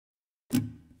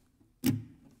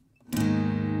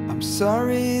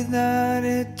Sorry that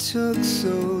it took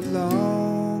so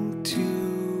long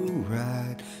to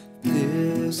write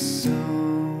this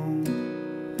song,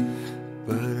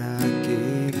 but I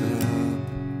gave up.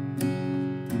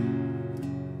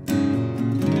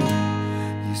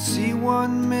 You see,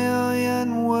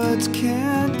 1,000,000 words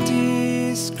can't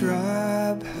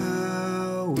describe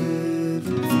how it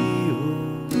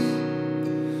feels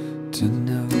to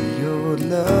know you're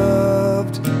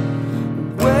loved.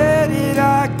 Where did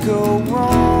I go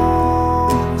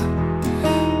wrong?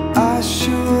 I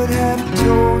should have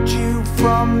told you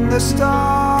from the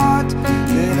start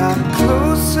that I'm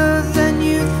closer than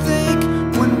you think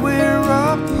when we're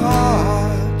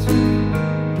apart.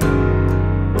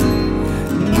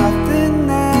 Nothing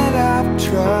that I've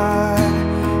tried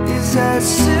is as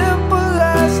simple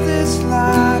as this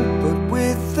line, but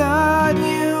without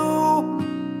you,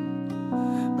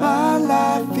 my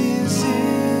life is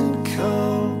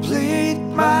incomplete.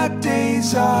 My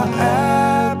days are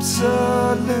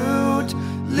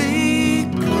absolutely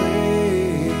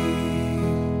gray,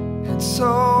 and so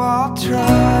I'll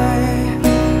try.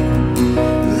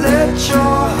 Let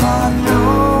your heart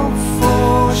know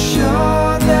for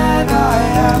sure that I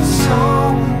have so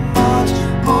much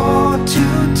more to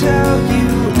tell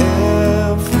you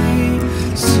every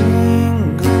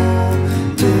single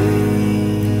day.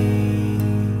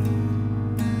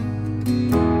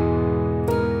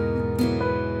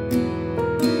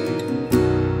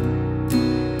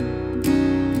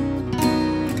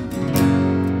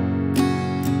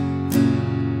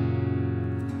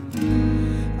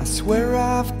 I swear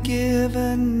I've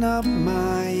given up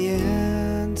my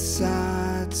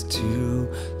insides to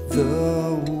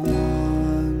the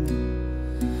one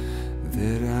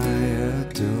that I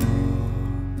adore.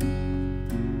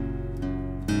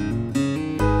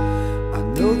 I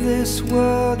know this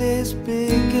world is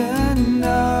big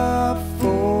enough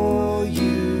for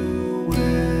you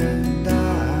and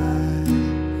I,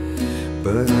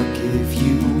 but I'll give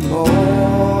you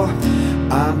more.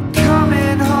 I'm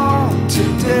coming home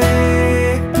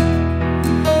today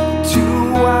to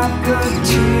wipe the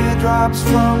teardrops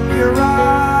from